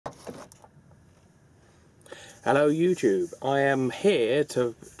Hello YouTube, I am here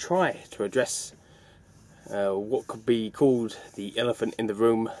to try to address what could be called the elephant in the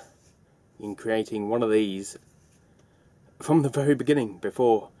room in creating one of these from the very beginning,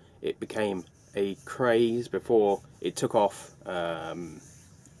 before it became a craze, before it took off and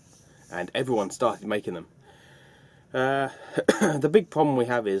everyone started making them. The big problem we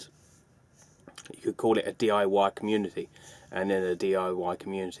have is, you could call it a DIY community, and in a DIY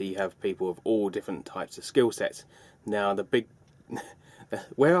community you have people of all different types of skill sets. Now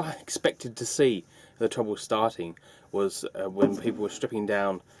where I expected to see the trouble starting was when people were stripping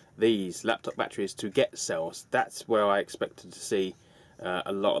down these laptop batteries to get cells. That's where I expected to see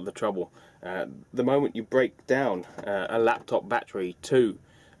a lot of the trouble. The moment you break down a laptop battery to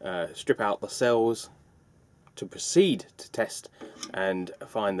strip out the cells, to proceed to test and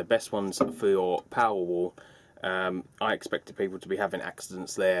find the best ones for your powerwall, I expected people to be having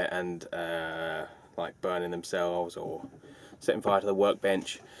accidents there and like burning themselves or setting fire to the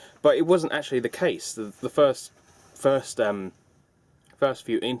workbench, but it wasn't actually the case. The first few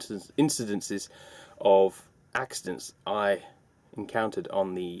incidences of accidents I encountered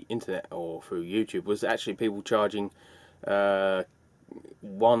on the internet or through YouTube was actually people charging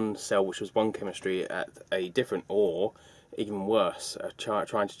one cell, which was one chemistry, at a different, or even worse,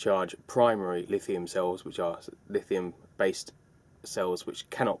 trying to charge primary lithium cells, which are lithium based cells which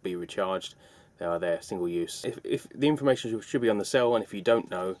cannot be recharged. They're single use. If the information should be on the cell, and if you don't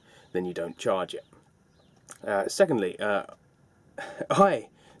know, then you don't charge it. Secondly, I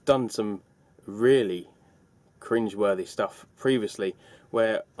done some really cringeworthy stuff previously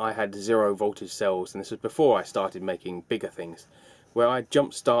where I had 0 voltage cells, and this was before I started making bigger things, where I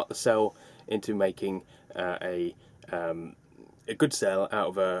jump start the cell into making a good cell out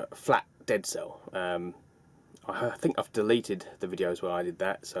of a flat dead cell. I think I've deleted the videos where I did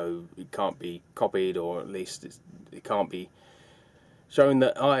that, so it can't be copied, or at least it can't be shown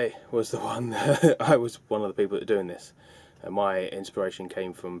that I was the one. I was one of the people that are doing this. My inspiration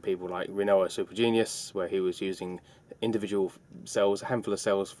came from people like Renoa Super Genius, where he was using individual cells, a handful of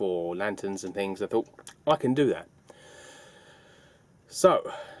cells for lanterns and things. I thought, I can do that.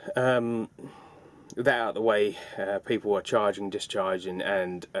 So, with that out of the way, people were charging, discharging,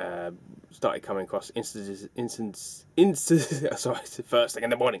 and started coming across first thing in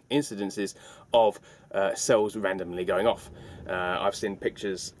the morning, incidences of cells randomly going off. I've seen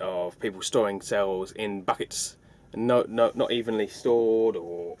pictures of people storing cells in buckets, not evenly stored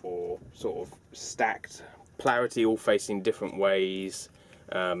or sort of stacked, polarity all facing different ways,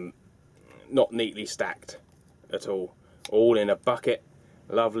 not neatly stacked at all in a bucket.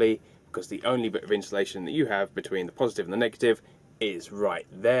 Lovely, because the only bit of insulation that you have between the positive and the negative is right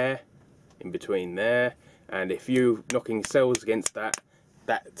there, in between there, and if you knocking cells against that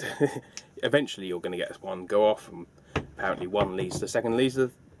eventually you're going to get one go off, and apparently one leads to the second, leads to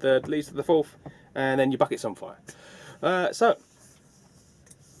the third, leads to the fourth, and then your bucket's on fire. So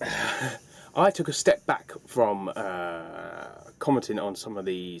I took a step back from commenting on some of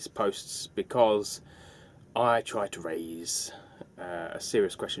these posts, because I tried to raise a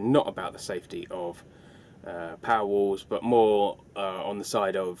serious question, not about the safety of power walls, but more on the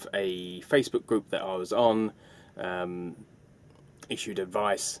side of a Facebook group that I was on, issued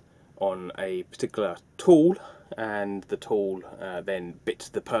advice on a particular tool, and the tool then bit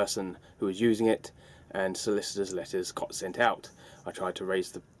the person who was using it, and solicitors' letters got sent out. I tried to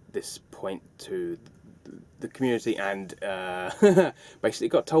raise this point to the community, and basically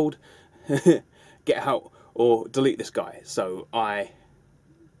got told, get out or delete this guy. So I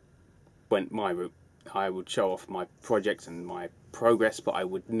went my route. I would show off my project and my progress, but I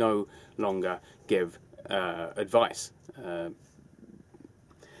would no longer give advice.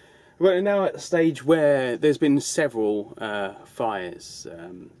 We're now at the stage where there's been several fires.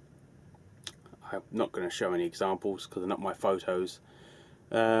 I'm not going to show any examples because they're not my photos.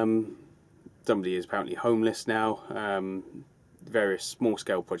 Somebody is apparently homeless now. Various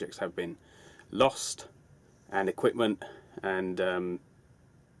small-scale projects have been lost, and equipment, and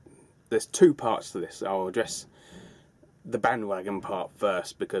there's two parts to this. I'll address the bandwagon part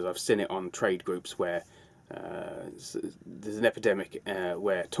first, because I've seen it on trade groups where there's an epidemic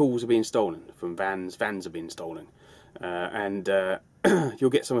where tools are being stolen from vans are being stolen, and you'll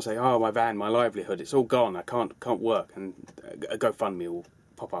get someone say, oh, my van, my livelihood, it's all gone, I can't work, and a GoFundMe will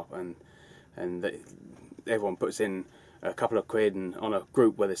pop up, and everyone puts in a couple of quid, and on a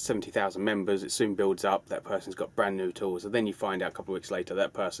group where there's 70,000 members, it soon builds up. That person's got brand new tools, and then you find out a couple of weeks later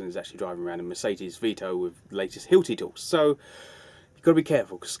that person is actually driving around a Mercedes Vito with the latest Hilti tools. So you've got to be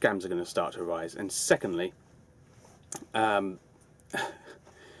careful, because scams are going to start to arise. And secondly,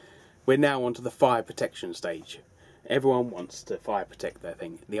 we're now onto the fire protection stage. Everyone wants to fire protect their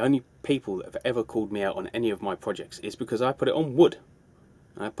thing. The only people that have ever called me out on any of my projects is because I put it on wood.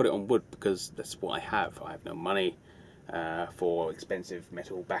 I put it on wood because that's what I have. I have no money for expensive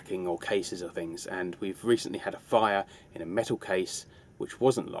metal backing or cases or things, and we've recently had a fire in a metal case which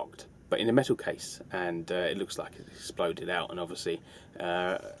wasn't locked, but in a metal case, and it looks like it exploded out. And obviously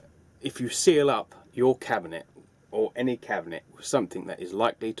if you seal up your cabinet or any cabinet with something that is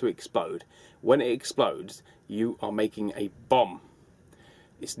likely to explode, when it explodes you are making a bomb.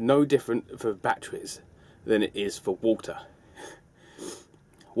 It's no different for batteries than it is for water.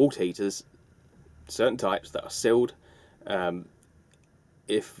 Water heaters, certain types that are sealed,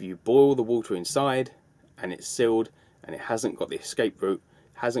 if you boil the water inside and it's sealed and it hasn't got the escape route,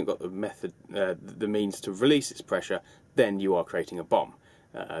 hasn't got the means to release its pressure, then you are creating a bomb.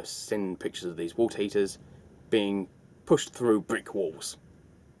 Send pictures of these water heaters being pushed through brick walls.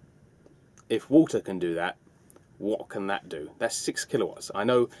 If water can do that, what can that do? That's 6 kilowatts. I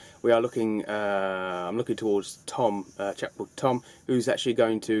know we are looking, I'm looking towards Tom, a chap called Tom, who's actually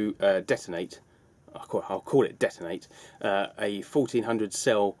going to detonate, I'll call it detonate, a 1400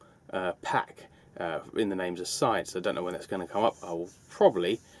 cell pack in the names of science. I don't know when that's going to come up. I will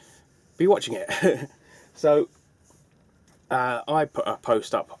probably be watching it. So I put a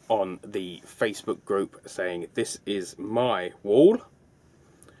post up on the Facebook group saying this is my wall.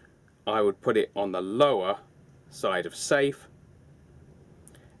 I would put it on the lower side of safe,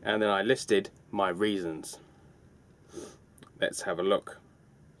 and then I listed my reasons. Let's have a look.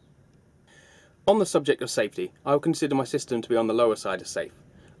 On the subject of safety, I would consider my system to be on the lower side of safe.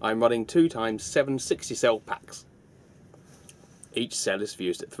 I'm running 2 times 7 60 cell packs. Each cell is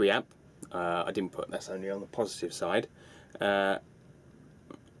fused at 3 amp. I didn't put that's only on the positive side. Packs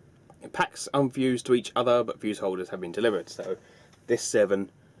unfused to each other, but fuse holders have been delivered. So this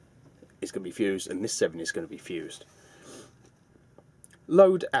 7 is going to be fused and this 7 is going to be fused.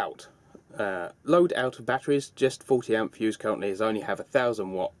 Load out. Load out of batteries, just 40 amp fuse currently, is only have a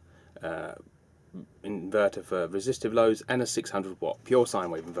 1000 watt inverter for resistive loads and a 600 watt pure sine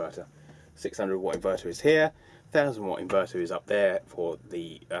wave inverter. 600 watt inverter is here, 1000 watt inverter is up there for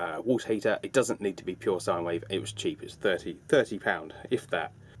the water heater. It doesn't need to be pure sine wave, it was cheap, it's £30, if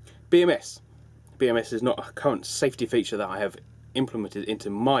that. BMS. BMS is not a current safety feature that I have implemented into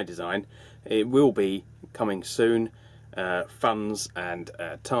my design. It will be coming soon, funds and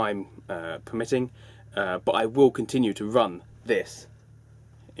time permitting, but I will continue to run this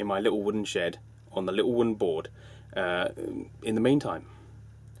in my little wooden shed on the little wooden board in the meantime.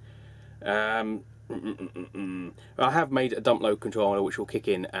 I have made a dump load controller which will kick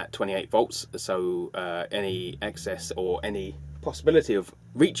in at 28 volts, so any excess or any possibility of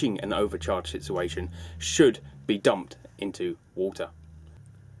reaching an overcharge situation should be dumped into water.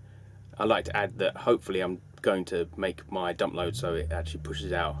 I'd like to add that hopefully I'm going to make my dump load so it actually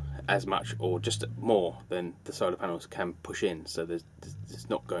pushes out as much or just more than the solar panels can push in, so it's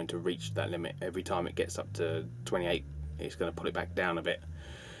not going to reach that limit. Every time it gets up to 28 it's going to pull it back down a bit.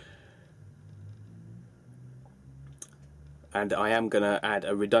 And I am going to add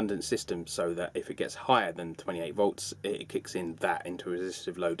a redundant system so that if it gets higher than 28 volts it kicks in that into a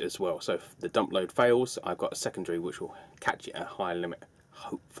resistive load as well. So if the dump load fails, I've got a secondary which will catch it at a higher limit,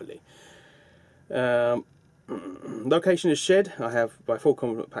 hopefully. Location is shed. I have my full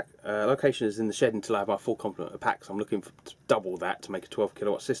complement pack. Location is in the shed until I have my full complement of packs. I'm looking to double that to make a 12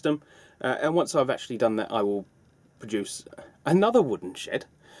 kilowatt system. And once I've actually done that, I will produce another wooden shed,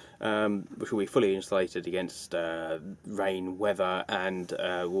 which will be fully insulated against rain, weather, and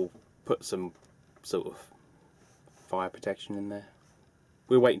we'll put some sort of fire protection in there.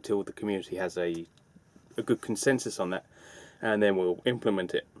 We'll wait until the community has a good consensus on that, and then we'll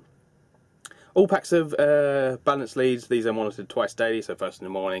implement it. All packs have balanced leads. These are monitored twice daily, so first in the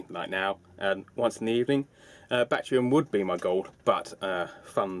morning, like now, and once in the evening. Bacterium would be my goal, but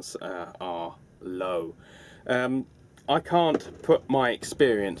funds are low. I can't put my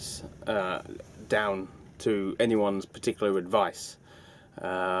experience down to anyone's particular advice.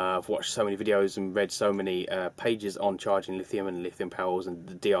 I've watched so many videos and read so many pages on charging lithium and lithium powerwalls and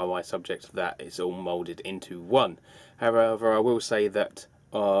the DIY subject that it's all moulded into one. However, I will say that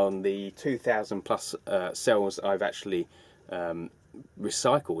on the 2,000 plus cells I've actually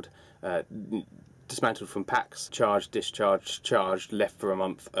recycled, dismantled from packs, charged, discharged, charged, left for a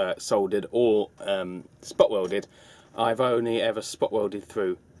month, soldered, or spot welded, I've only ever spot welded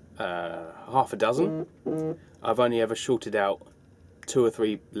through half a dozen. I've only ever shorted out 2 or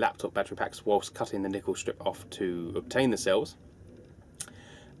 3 laptop battery packs whilst cutting the nickel strip off to obtain the cells,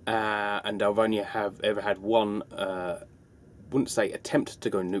 and I've only ever had one wouldn't say attempt to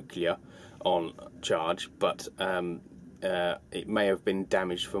go nuclear on charge, but it may have been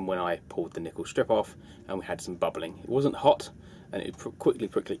damaged from when I pulled the nickel strip off and we had some bubbling. It wasn't hot, and it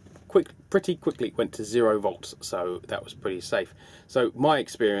pretty quickly went to 0 volts, so that was pretty safe. So my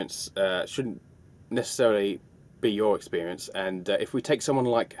experience shouldn't necessarily be your experience, and if we take someone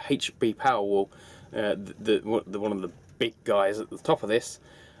like HB Powerwall, one of the big guys at the top of this,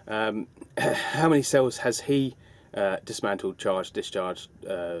 how many cells has he dismantled, charged, discharged,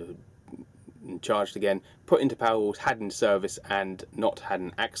 charged again, put into Powerwalls, had in service, and not had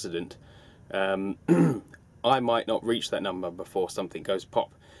an accident? I might not reach that number before something goes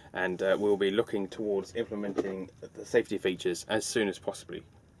pop, and we'll be looking towards implementing the safety features as soon as possible.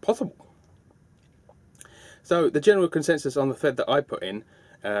 So the general consensus on the thread that I put in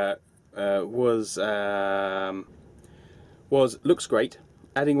was looks great.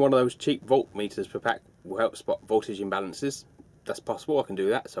 Adding one of those cheap voltmeters per pack will help spot voltage imbalances. That's possible, I can do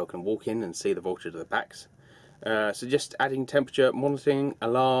that, so I can walk in and see the voltage of the packs. Suggest adding temperature monitoring,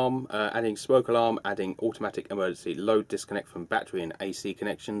 alarm, adding smoke alarm, adding automatic emergency load disconnect from battery and AC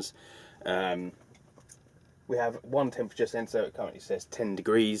connections. We have one temperature sensor. It currently says 10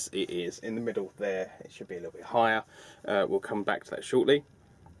 degrees. It is in the middle there. It should be a little bit higher. We'll come back to that shortly.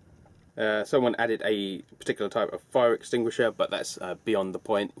 Someone added a particular type of fire extinguisher, but that's beyond the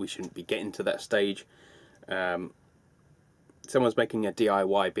point. We shouldn't be getting to that stage. Someone's making a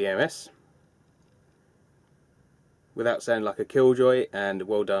DIY BMS. Without sounding like a killjoy, and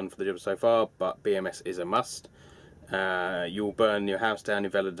well done for the job so far, but BMS is a must. You'll burn your house down,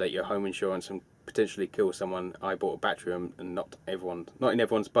 invalidate your home insurance, and potentially kill someone. I bought a battery and not in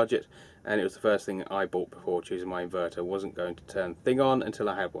everyone's budget, and it was the first thing I bought before choosing my inverter. Wasn't going to turn the thing on until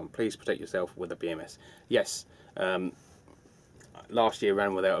I had one. Please protect yourself with a BMS. Yes, last year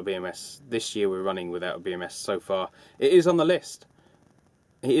ran without a BMS. This year we're running without a BMS so far. It is on the list.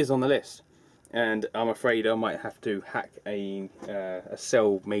 It is on the list. And I'm afraid I might have to hack a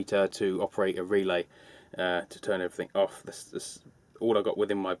cell meter to operate a relay to turn everything off. This all I got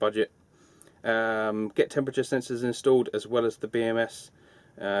within my budget. Get temperature sensors installed as well as the BMS.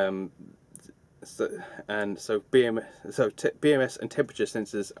 BMS and temperature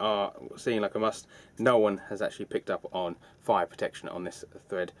sensors are seen like a must. No one has actually picked up on fire protection on this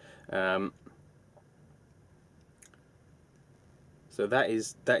thread. So that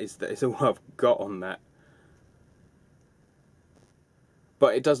is all I've got on that.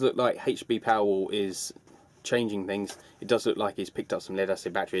 But it does look like HB Powerwall is changing things. It does look like he's picked up some lead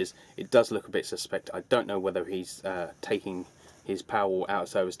acid batteries. It does look a bit suspect. I don't know whether he's taking his Powerwall out of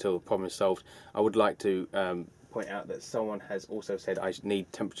service till the problem is solved. I would like to point out that someone has also said I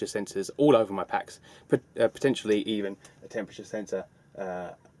need temperature sensors all over my packs, potentially even a temperature sensor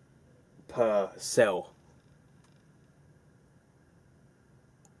per cell.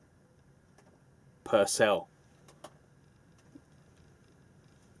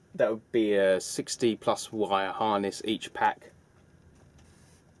 That would be a 60+ wire harness each pack.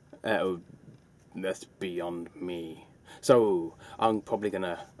 That's beyond me. So I'm probably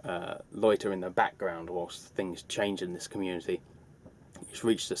gonna loiter in the background whilst things change in this community. It's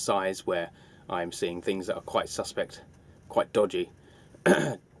reached a size where I'm seeing things that are quite suspect, quite dodgy,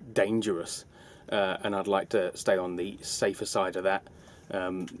 dangerous, and I'd like to stay on the safer side of that.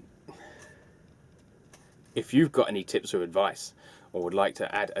 If you've got any tips or advice, or would like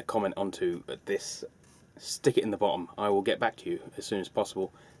to add a comment onto this, stick it in the bottom. I will get back to you as soon as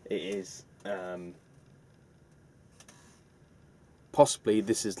possible. It is possibly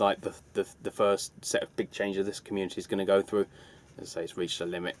this is like the first set of big changes this community is going to go through. As I say, it's reached a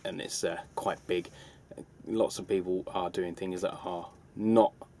limit and it's quite big. Lots of people are doing things that are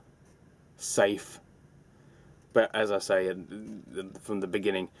not safe. But as I say from the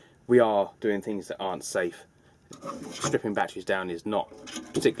beginning, we are doing things that aren't safe. Stripping batteries down is not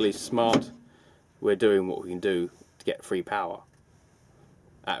particularly smart. We're doing what we can do to get free power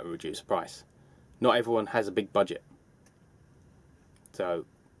at a reduced price. Not everyone has a big budget. So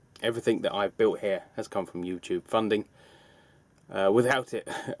everything that I've built here has come from YouTube funding. Without it,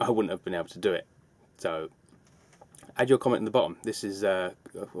 I wouldn't have been able to do it. So add your comment in the bottom. This is, I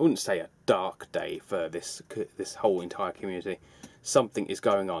wouldn't say a dark day for this whole entire community. Something is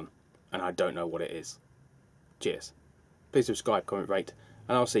going on, and I don't know what it is. Cheers. Please subscribe, comment, rate,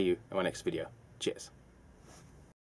 and I'll see you in my next video. Cheers.